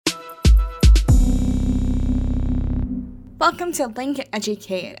Welcome to Link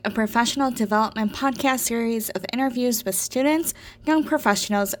Educate, a professional development podcast series of interviews with students, young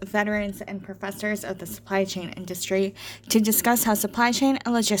professionals, veterans, and professors of the supply chain industry to discuss how supply chain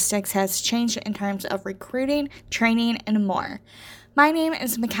and logistics has changed in terms of recruiting, training, and more. My name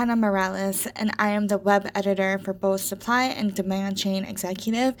is McKenna Morales, and I am the web editor for both Supply and Demand Chain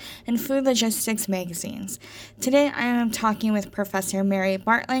Executive and Food Logistics magazines. Today, I am talking with Professor Mary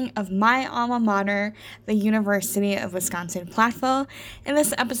Bartling of my alma mater, the University of Wisconsin-Platteville. In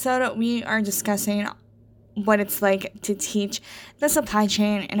this episode, we are discussing what it's like to teach the supply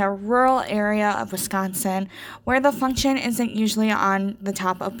chain in a rural area of Wisconsin where the function isn't usually on the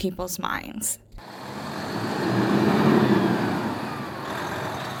top of people's minds.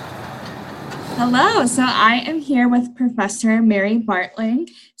 Hello, so I am here with Professor Mary Bartling.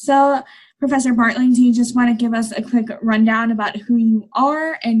 So, Professor Bartling, do you just want to give us a quick rundown about who you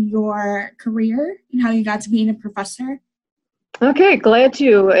are and your career and how you got to being a professor? Okay, glad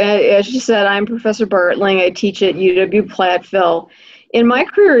to. As you said, I'm Professor Bartling. I teach at UW-Platteville. And my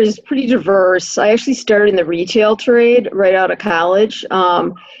career is pretty diverse. I actually started in the retail trade right out of college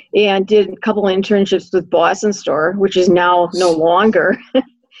and did a couple internships with Boston Store, which is now no longer.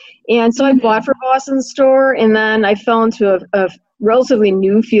 And so I bought for Boston Store, and then I fell into a relatively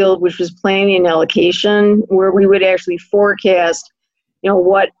new field, which was planning and allocation, where we would actually forecast,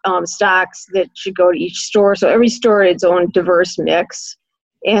 what stocks that should go to each store. So every store had its own diverse mix.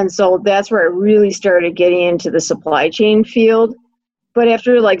 And so that's where I really started getting into the supply chain field. But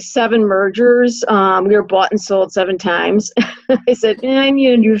after like 7 mergers, we were bought and sold 7 times. I said, I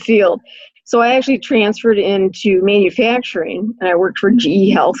need a new field. So I actually transferred into manufacturing, and I worked for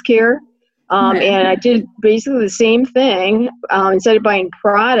GE Healthcare. And I did basically the same thing. Instead of buying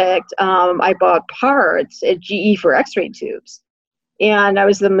product, I bought parts at GE for X-ray tubes. And I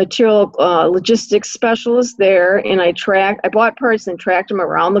was the material logistics specialist there, and I bought parts and tracked them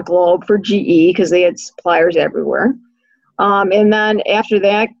around the globe for GE because they had suppliers everywhere. And then after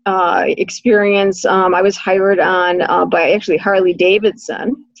that experience, I was hired on by actually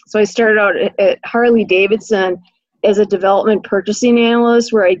Harley-Davidson. So I started out at Harley-Davidson as a development purchasing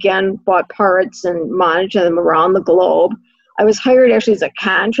analyst, where I again bought parts and monitored them around the globe. I was hired actually as a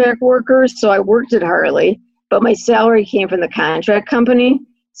contract worker, so I worked at Harley, but my salary came from the contract company.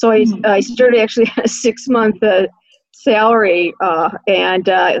 So I started actually at a 6-month salary, and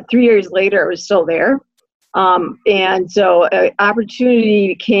 3 years later I was still there. And so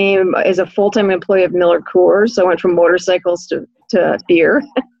opportunity came as a full-time employee of Miller Coors. So I went from motorcycles to beer.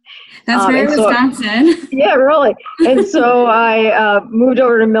 That's very Wisconsin. Yeah, really. And so I moved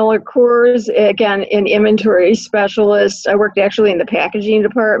over to Miller Coors, again, an inventory specialist. I worked actually in the packaging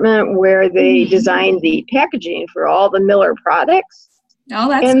department where they designed the packaging for all the Miller products. Oh,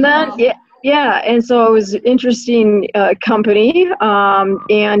 that's and cool. Then, yeah. And so it was an interesting company. After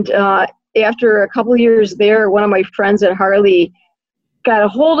a couple of years there, one of my friends at Harley got a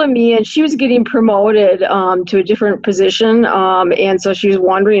hold of me, and she was getting promoted to a different position. And so she was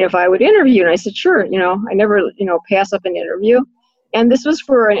wondering if I would interview. And I said, sure, I never, pass up an interview. And this was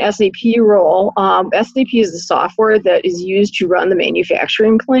for an SAP role. SAP is the software that is used to run the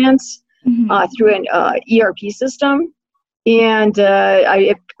manufacturing plants through an ERP system. And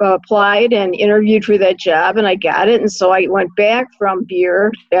I applied and interviewed for that job, and I got it. And so I went back from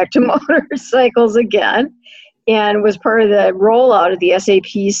beer back to motorcycles again, and was part of the rollout of the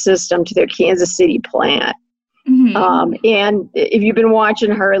SAP system to their Kansas City plant. And if you've been watching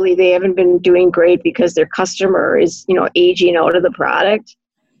Harley, they haven't been doing great because their customer is, aging out of the product.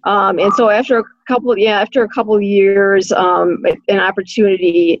 And so after a couple of years, an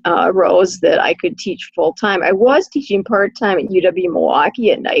opportunity arose that I could teach full time. I was teaching part time at UW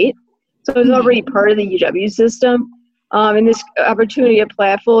Milwaukee at night, so I was already part of the UW system. And this opportunity at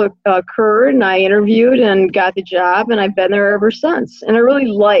Platteville occurred, and I interviewed and got the job, and I've been there ever since. And I really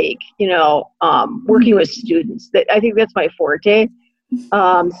like, working with students. I think that's my forte.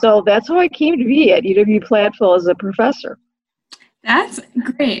 So that's how I came to be at UW-Platteville as a professor. That's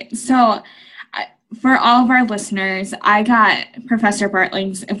great. So for all of our listeners, I got Professor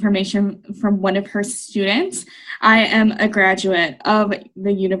Bartling's information from one of her students. I am a graduate of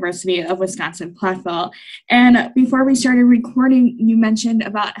the University of Wisconsin-Platteville. And before we started recording, you mentioned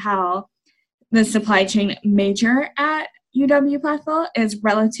about how the supply chain major at UW-Platteville is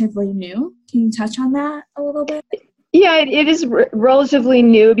relatively new. Can you touch on that a little bit? Yeah, it is relatively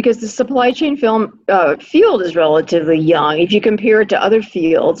new because the supply chain field is relatively young. If you compare it to other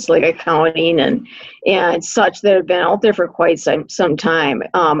fields like accounting and such that have been out there for quite some time.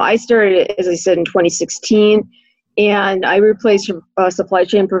 I started, as I said, in 2016, and I replaced a supply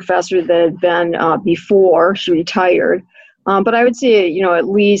chain professor that had been before she retired. But I would say, at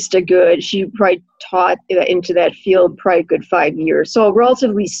least she probably taught into that field probably a good 5 years. So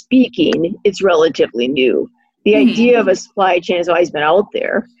relatively speaking, it's relatively new. The idea of a supply chain has always been out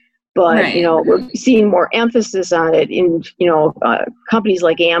there, but, Right. we're seeing more emphasis on it in, companies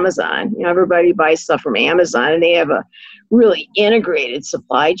like Amazon. Everybody buys stuff from Amazon and they have a really integrated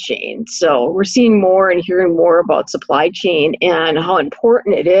supply chain. So we're seeing more and hearing more about supply chain and how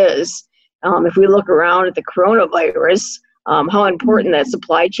important it is. If we look around at the coronavirus, how important that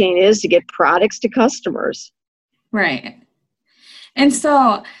supply chain is to get products to customers. Right. And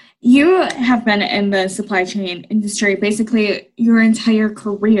so you have been in the supply chain industry basically your entire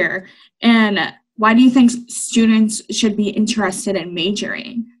career. And why do you think students should be interested in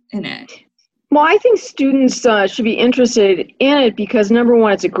majoring in it? Well, I think students should be interested in it because, number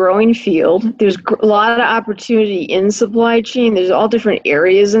one, it's a growing field. There's a lot of opportunity in supply chain. There's all different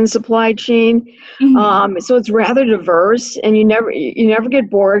areas in supply chain. So it's rather diverse, and you never get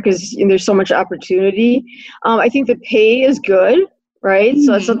bored because there's so much opportunity. I think the pay is good, right?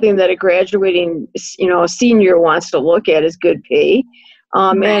 So that's something that a graduating, senior wants to look at is good pay.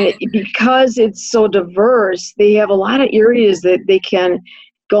 And because it's so diverse, they have a lot of areas that they can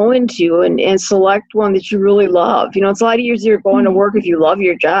go into and select one that you really love. It's a lot easier going to work if you love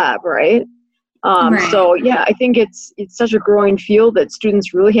your job, right? So yeah, I think it's such a growing field that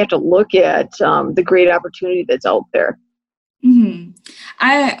students really have to look at the great opportunity that's out there.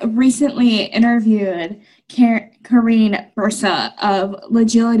 I recently interviewed Karine Bursa of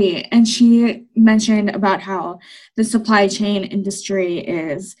Logility, and she mentioned about how the supply chain industry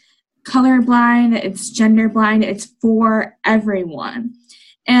is colorblind, it's gender blind, it's for everyone.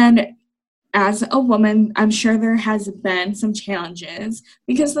 And as a woman, I'm sure there has been some challenges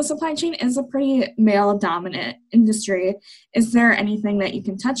because the supply chain is a pretty male-dominant industry. Is there anything that you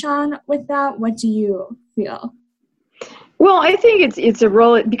can touch on with that? What do you feel? Well, I think it's a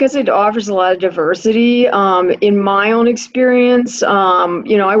role because it offers a lot of diversity. In my own experience,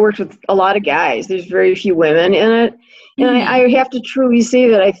 I worked with a lot of guys. There's very few women in it. And I have to truly say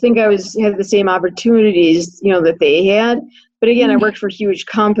that I think I had the same opportunities, that they had. But again, I worked for huge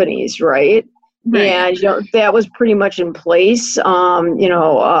companies, right? And, that was pretty much in place. So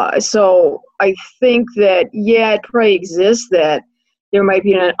I think that, it probably exists that there might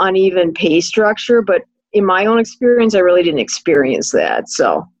be an uneven pay structure, but in my own experience, I really didn't experience that.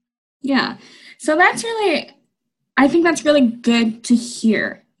 So, yeah. So I think that's really good to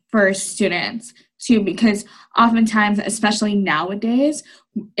hear for students too, because oftentimes, especially nowadays,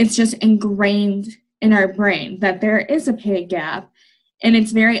 it's just ingrained in our brain that there is a pay gap and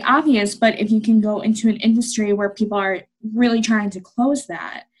it's very obvious. But if you can go into an industry where people are really trying to close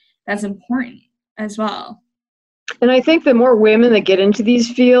that, that's important as well. And I think the more women that get into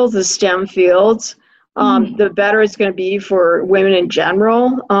these fields, the STEM fields, the better it's going to be for women in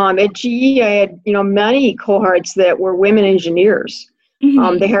general. At GE, I had, many cohorts that were women engineers.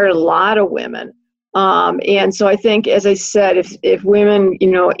 They hired a lot of women. And so I think, as I said, if women,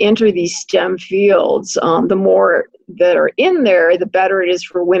 enter these STEM fields, the more that are in there, the better it is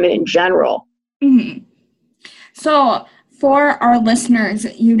for women in general. So for our listeners,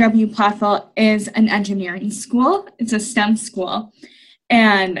 UW-Platteville is an engineering school. It's a STEM school.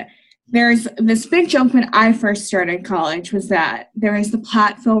 And there's this big joke when I first started college was that there is the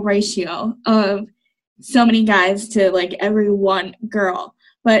Platteville ratio of so many guys to like every one girl.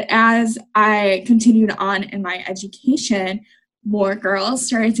 But as I continued on in my education, more girls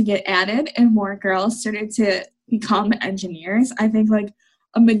started to get added and more girls started to become engineers. I think like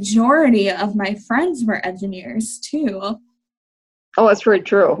a majority of my friends were engineers too. Oh, that's very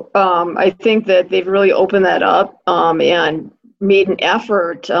true. I think that they've really opened that up and made an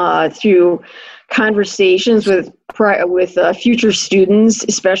effort through conversations with future students,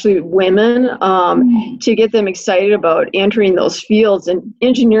 especially women, to get them excited about entering those fields. And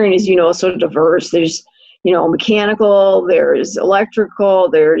engineering, as you know, is so diverse. There's, mechanical, there's electrical,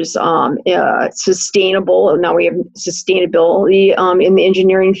 there's sustainable. Now we have sustainability in the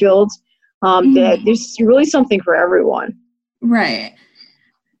engineering fields. That there's really something for everyone. Right.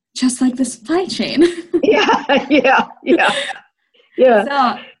 Just like the supply chain. Yeah.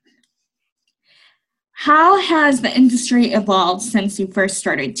 So, how has the industry evolved since you first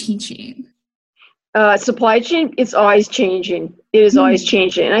started teaching? Supply chain, it's always changing. It is always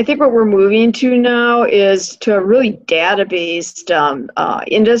changing. And I think what we're moving to now is to a really data-based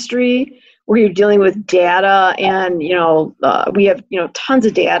industry where you're dealing with data and, we have, tons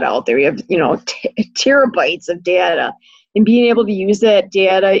of data out there. We have, terabytes of data. And being able to use that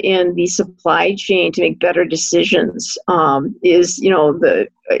data in the supply chain to make better decisions is, the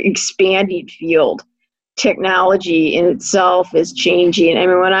expanding field technology in itself is changing. I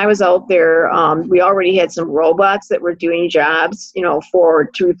mean, when I was out there, we already had some robots that were doing jobs, to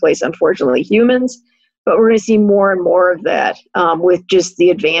replace, unfortunately, humans. But we're going to see more and more of that with just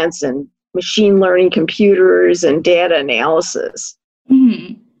the advance in machine learning, computers, and data analysis.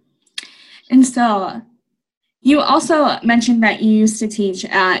 Mm-hmm. And so you also mentioned that you used to teach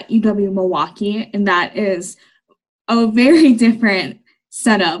at UW-Milwaukee, and that is a very different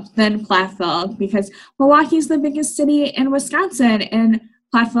setup than Platteville, because Milwaukee is the biggest city in Wisconsin, and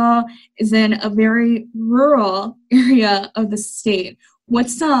Platteville is in a very rural area of the state.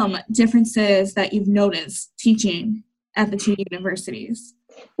 What's some differences that you've noticed teaching at the two universities?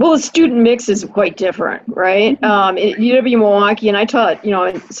 Well, the student mix is quite different, right? At UW-Milwaukee, and I taught,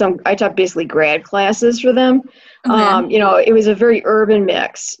 I taught basically grad classes for them. Okay. It was a very urban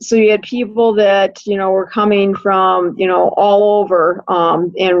mix. So you had people that, were coming from, all over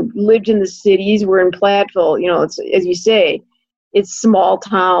and lived in the cities. We're in Platteville, it's, as you say, it's small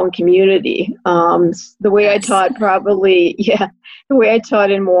town community. The way I taught the way I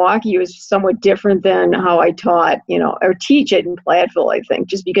taught in Milwaukee was somewhat different than how I taught, or teach it in Platteville, I think,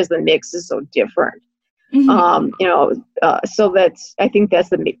 just because the mix is so different. So I think that's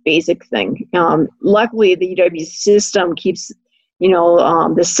the basic thing. Luckily, the UW system keeps,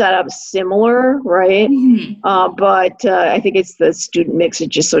 the setup similar, right? But I think it's the student mix is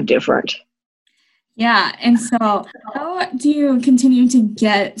just so different. Yeah, and so how do you continue to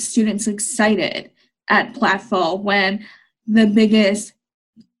get students excited at Platteville when the biggest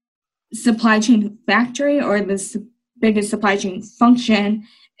supply chain factory or the biggest supply chain function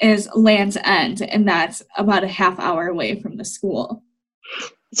is Land's End, and that's about a half hour away from the school?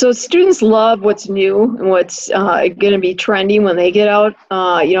 So students love what's new and what's going to be trendy when they get out,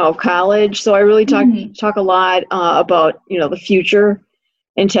 of college. So I really talk a lot about, the future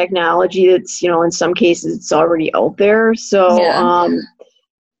and technology that's, in some cases it's already out there. So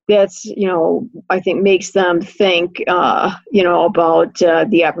that's, I think makes them think, about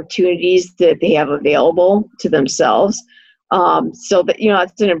the opportunities that they have available to themselves. So that,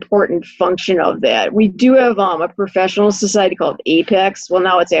 it's an important function of that. We do have a professional society called APEX. Well,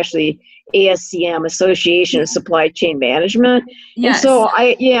 now it's actually ASCM, Association of Supply Chain Management. Yes.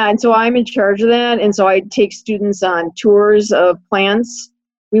 And so I'm in charge of that. And so I take students on tours of plants.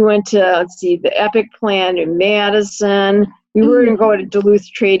 We went to, the EPIC plant in Madison. We were going to go to Duluth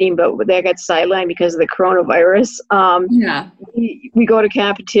Trading, but that got sidelined because of the coronavirus. We go to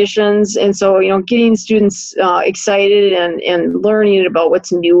competitions, and so getting students excited and learning about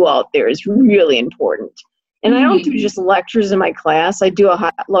what's new out there is really important. And I don't do just lectures in my class. I do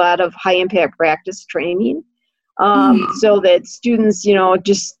a lot of high impact practice training, so that students,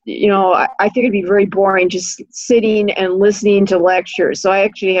 I think it'd be very boring just sitting and listening to lectures. So I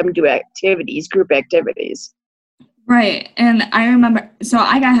actually have them do activities, group activities. Right. And I remember, so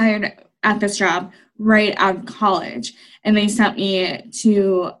I got hired at this job right out of college, and they sent me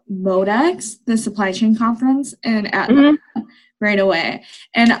to MODEX, the supply chain conference, and right away.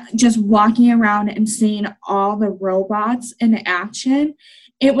 And just walking around and seeing all the robots in action,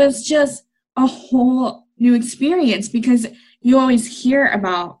 it was just a whole new experience, because you always hear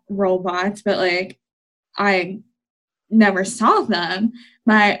about robots, but I never saw them.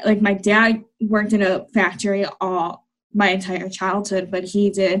 My dad worked in a factory all my entire childhood, but he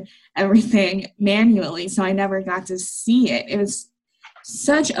did everything manually, so I never got to see it. It was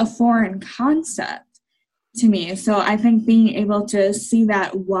such a foreign concept to me. So I think being able to see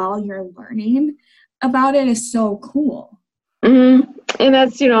that while you're learning about it is so cool. And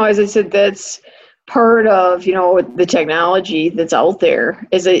that's, as I said, that's part of, the technology that's out there.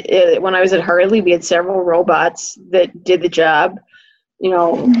 When I was at Harley, we had several robots that did the job,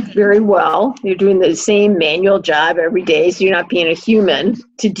 very well. You're doing the same manual job every day, so you're not being a human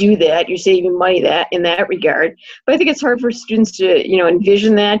to do that. You're saving money in that regard. But I think it's hard for students to,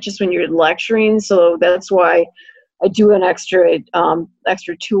 envision that just when you're lecturing. So that's why I do an extra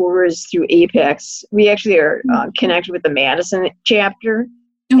tours through Apex. We actually are connected with the Madison chapter.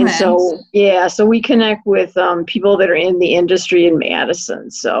 Okay. And so we connect with people that are in the industry in Madison.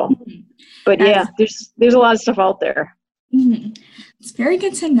 So, but there's a lot of stuff out there. It's very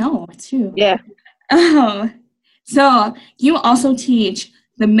good to know too. Yeah. So you also teach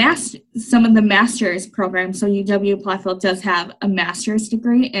some of the master's programs. So UW Platteville does have a master's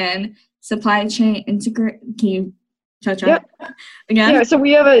degree in supply chain integration. Can you touch on it again? Yeah. So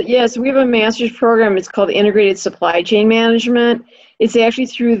we have a master's program. It's called Integrated Supply Chain Management. It's actually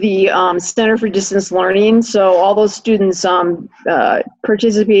through the Center for Distance Learning. So all those students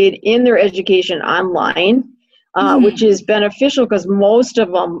participate in their education online. which is beneficial because most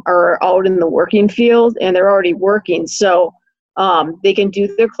of them are out in the working field and they're already working. So they can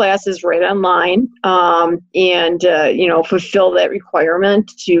do their classes right online and fulfill that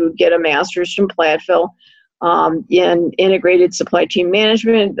requirement to get a master's from Platteville in integrated supply chain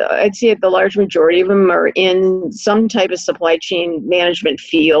management. I'd say the large majority of them are in some type of supply chain management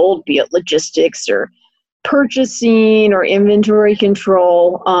field, be it logistics or purchasing or inventory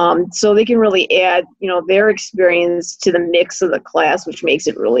control. So they can really add, their experience to the mix of the class, which makes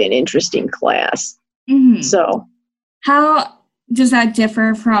it really an interesting class. Mm-hmm. So how does that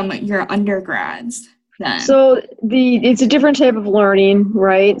differ from your undergrads then? So it's a different type of learning,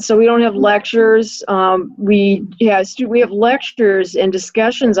 right? So we don't have lectures. We have lectures and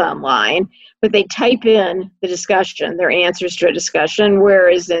discussions online, but they type in the discussion, their answers to a discussion,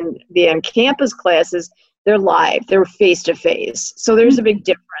 whereas in the on-campus classes, they're live, they're face-to-face. So there's a big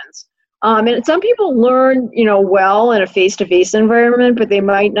difference. And some people learn, well in a face-to-face environment, but they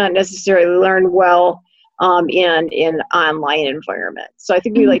might not necessarily learn well in online environment. So I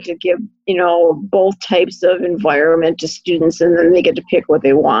think we like to give, both types of environment to students, and then they get to pick what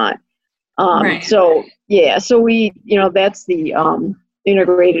they want. Right. So we, that's the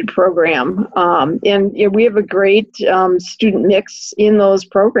integrated program. And we have a great student mix in those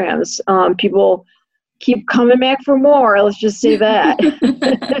programs. People keep coming back for more, let's just say that.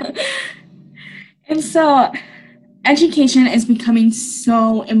 And so education is becoming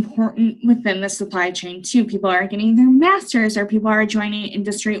so important within the supply chain too. People are getting their masters or people are joining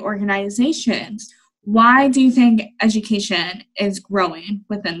industry organizations. Why do you think education is growing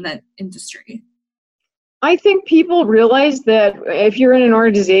within the industry? I think people realize that if you're in an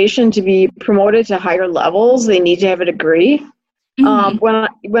organization to be promoted to higher levels, they need to have a degree. Mm-hmm.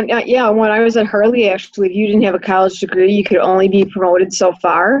 When I was at Harley, actually, if you didn't have a college degree, you could only be promoted so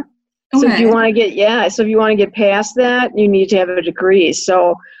far. So if you want to get past that, you need to have a degree.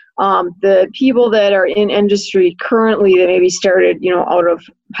 So the people that are in industry currently that maybe started, out of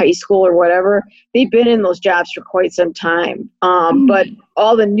high school or whatever, they've been in those jobs for quite some time. But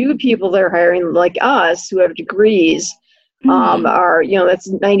all the new people they're hiring, like us, who have degrees, are,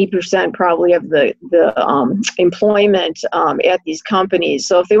 that's 90% probably of the employment at these companies.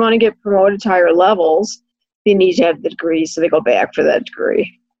 So if they want to get promoted to higher levels, they need to have the degree, so they go back for that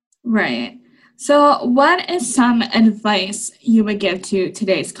degree. Right. So what is some advice you would give to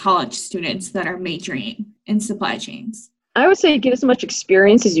today's college students that are majoring in supply chains? I would say get as much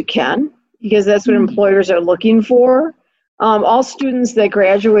experience as you can, because that's what employers are looking for. All students that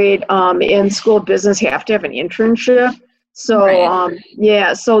graduate in School of Business have to have an internship. So,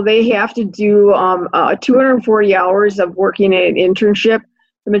 right. So they have to do 240 hours of working in an internship.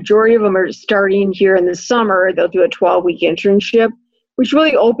 The majority of them are starting here in the summer. They'll do a 12-week internship, which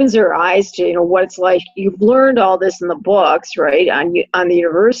really opens their eyes to, what it's like. You've learned all this in the books, right, on the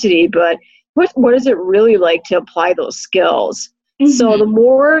university, but what is it really like to apply those skills? Mm-hmm. So the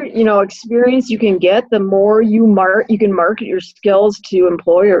more, experience you can get, the more you can market your skills to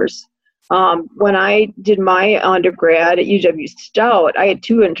employers. When I did my undergrad at UW Stout, I had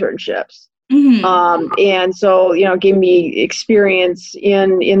 2 internships. Mm-hmm. And so, gave me experience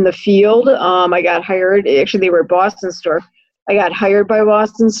in the field. I got hired, actually they were at Boston Store. I got hired by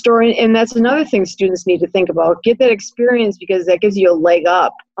Boston Store, and that's another thing students need to think about. Get that experience, because that gives you a leg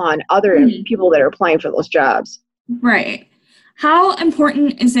up on other people that are applying for those jobs. Right. How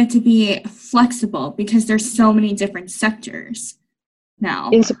important is it to be flexible, because there's so many different sectors now?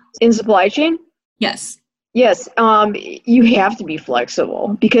 In supply chain? Yes. Yes, you have to be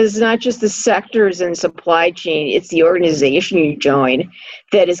flexible, because it's not just the sectors in supply chain, it's the organization you join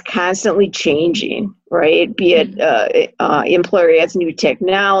that is constantly changing, right? Be it employer adds new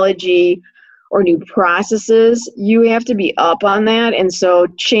technology or new processes, you have to be up on that. And so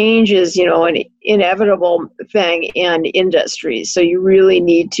change is, an inevitable thing in industries. So you really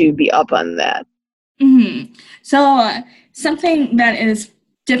need to be up on that. Mm-hmm. So something that is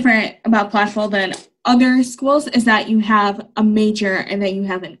different about Platteville than other schools is that you have a major and then you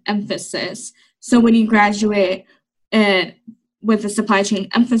have an emphasis. So when you graduate with a supply chain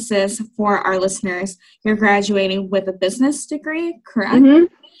emphasis, for our listeners, you're graduating with a business degree, correct? Mm-hmm.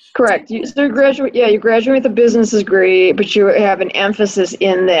 Correct. So you graduate with a business degree, but you have an emphasis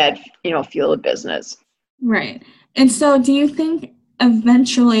in that, field of business. Right. And so do you think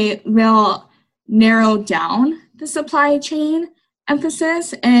eventually they'll narrow down the supply chain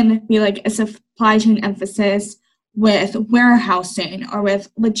emphasis and be like a supply chain emphasis with warehousing or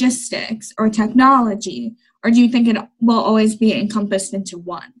with logistics or technology? Or do you think it will always be encompassed into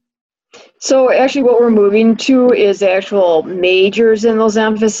one? So actually what we're moving to is actual majors in those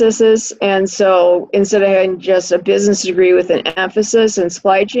emphases. And so instead of having just a business degree with an emphasis in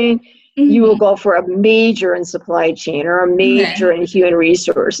supply chain, you will go for a major in supply chain or a major in human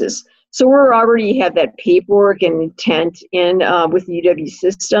resources. So we're already have that paperwork and intent in with the UW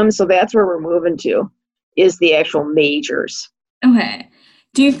system. So that's where we're moving to, is the actual majors. Okay.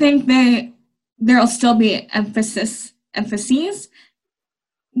 Do you think that there'll still be emphases?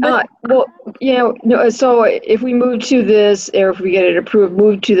 Well, no, so if we move to this, or if we get it approved,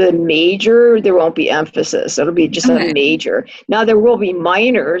 move to the major, there won't be emphasis. It'll be just a major. Now, there will be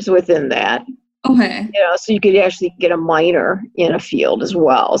minors within that. Okay. So you could actually get a minor in a field as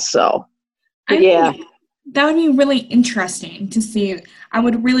well. So, that would be really interesting to see. I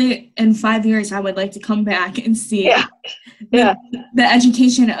would really, in 5 years, I would like to come back and see the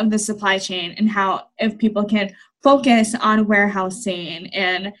education of the supply chain and how, if people can focus on warehousing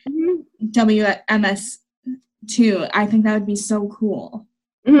and WMS too. I think that would be so cool.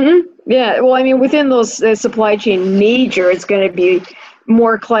 Yeah, well, I mean, within those supply chain major, it's going to be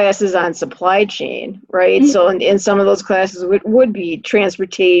more classes on supply chain, right? So in some of those classes would be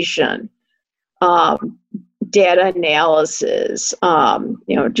transportation, data analysis,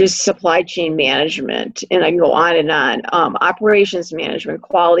 just supply chain management, and I can go on and on, operations management,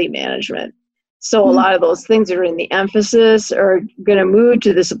 quality management. So a lot of those things that are in the emphasis are going to move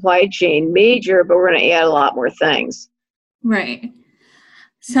to the supply chain major, but we're going to add a lot more things. Right.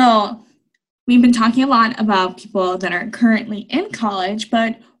 So we've been talking a lot about people that are currently in college,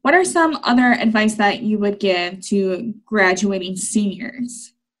 but what are some other advice that you would give to graduating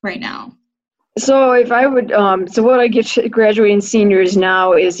seniors right now? So if I would, so what I get to graduating seniors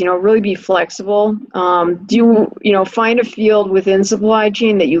now is, really be flexible. Find a field within supply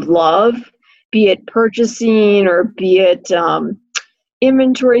chain that you love, be it purchasing or be it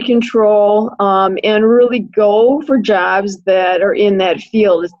inventory control, and really go for jobs that are in that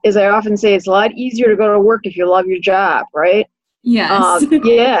field. As I often say, it's a lot easier to go to work if you love your job, right? Yes.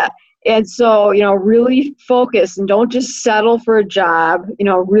 And so, really focus and don't just settle for a job,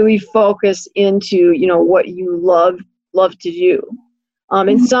 really focus into, what you love to do.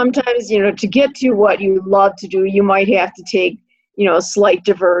 And sometimes, to get to what you love to do, you might have to take, slight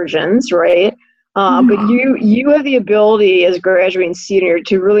diversions, right? But you have the ability as a graduating senior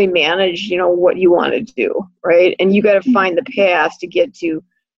to really manage, what you want to do, right? And you got to find the path to get to,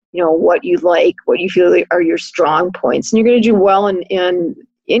 what you like, what you feel are your strong points. And you're going to do well in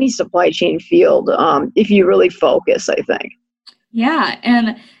any supply chain field if you really focus, I think. Yeah,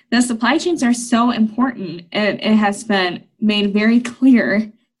 and the supply chains are so important. It has been made very clear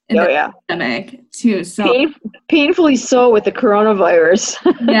in the pandemic too. So painfully so with the coronavirus.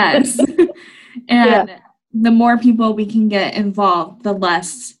 Yes. And the more people we can get involved, the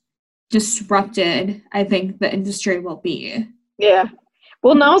less disrupted I think the industry will be. Yeah.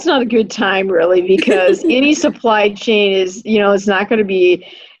 Well, now's not a good time really, because any supply chain is, it's not going to be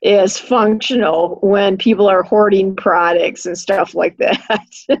as functional when people are hoarding products and stuff like that.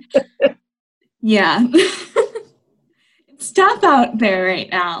 Yeah. It's tough out there right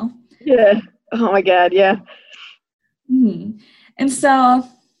now. Yeah. Oh my God. Yeah. And so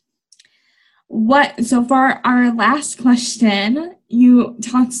for our last question, you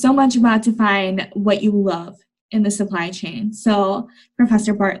talked so much about to find what you love in the supply chain. So,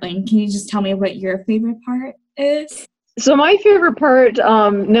 Professor Bartling, can you just tell me what your favorite part is? So my favorite part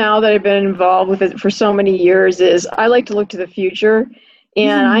now that I've been involved with it for so many years is I like to look to the future,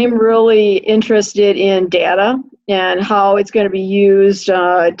 and I'm really interested in data and how it's going to be used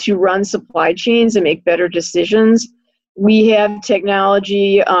to run supply chains and make better decisions. We have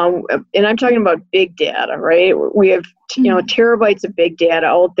technology, and I'm talking about big data, right? We have terabytes of big data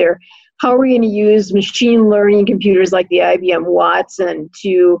out there. How are we going to use machine learning computers like the IBM Watson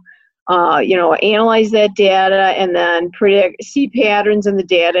to analyze that data and then see patterns in the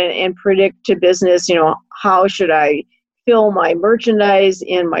data and predict to business, how should I fill my merchandise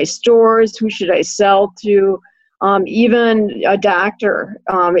in my stores? Who should I sell to? Even a doctor.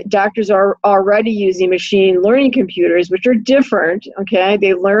 Doctors are already using machine learning computers, which are different, okay?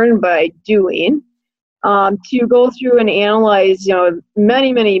 They learn by doing. To go through and analyze,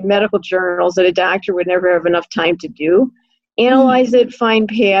 many, many medical journals that a doctor would never have enough time to do. Analyze it, find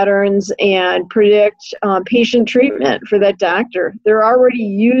patterns, and predict patient treatment for that doctor. They're already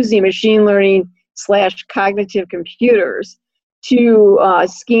using machine learning / cognitive computers to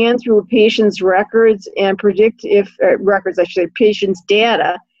scan through a patient's records and predict patient's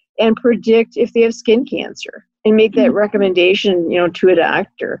data, and predict if they have skin cancer and make that recommendation, to a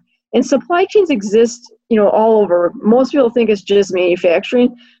doctor. And supply chains exist, all over. Most people think it's just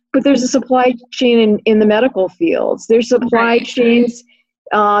manufacturing, but there's a supply chain in the medical fields. There's supply chains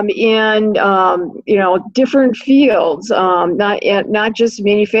in different fields, not just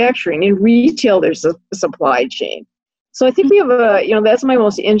manufacturing. In retail, there's a supply chain. So I think we have that's my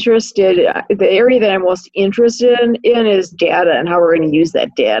most interested. The area that I'm most interested in is data and how we're going to use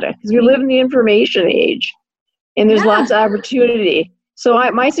that data, because we live in the information age, and there's lots of opportunity. So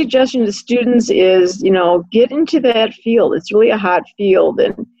my suggestion to students is, get into that field. It's really a hot field,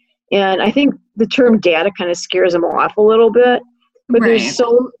 and I think the term data kind of scares them off a little bit. But there's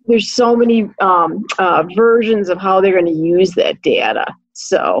so many versions of how they're going to use that data.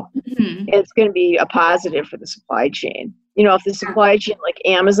 So it's going to be a positive for the supply chain. If the supply chain, like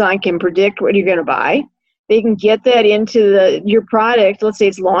Amazon, can predict what you're going to buy, they can get that into your product. Let's say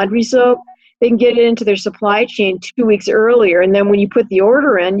it's laundry soap. They can get it into their supply chain 2 weeks earlier. And then when you put the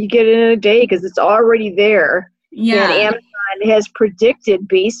order in, you get it in a day because it's already there. Yeah. And Amazon has predicted,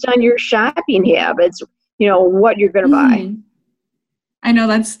 based on your shopping habits, what you're going to buy. I know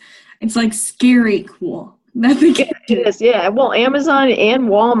it's like scary cool. It is, yeah. Well, Amazon and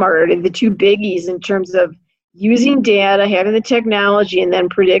Walmart are the two biggies in terms of using data, having the technology, and then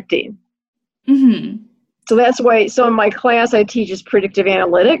predicting. So that's why, so in my class I teach is predictive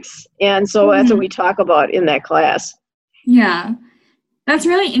analytics, and so that's what we talk about in that class. Yeah. That's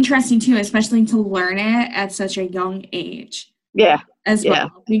really interesting too, especially to learn it at such a young age. Yeah. As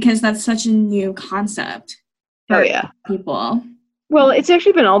well, because that's such a new concept for people. Well, it's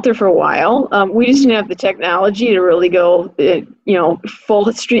actually been out there for a while. We just didn't have the technology to really go,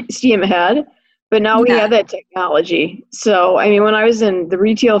 full steam ahead. But now we have that technology. So, I mean, when I was in the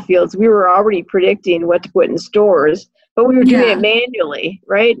retail fields, we were already predicting what to put in stores, but we were doing it manually,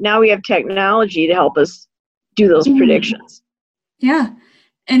 right? Now we have technology to help us do those predictions. Yeah.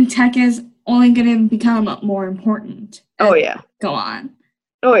 And tech is only going to become more important. Oh, yeah. Go on.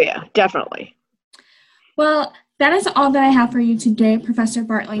 Oh, yeah, definitely. Well, that is all that I have for you today, Professor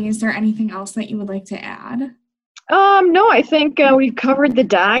Bartling. Is there anything else that you would like to add? No, I think we've covered the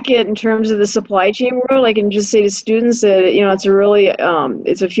docket in terms of the supply chain world. I can just say to students that, it's a really,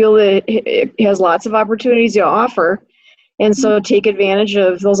 it's a field that it has lots of opportunities to offer. And so take advantage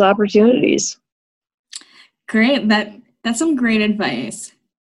of those opportunities. Great. That's some great advice.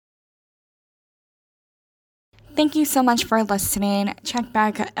 Thank you so much for listening. Check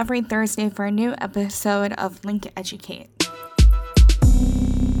back every Thursday for a new episode of Link Educate.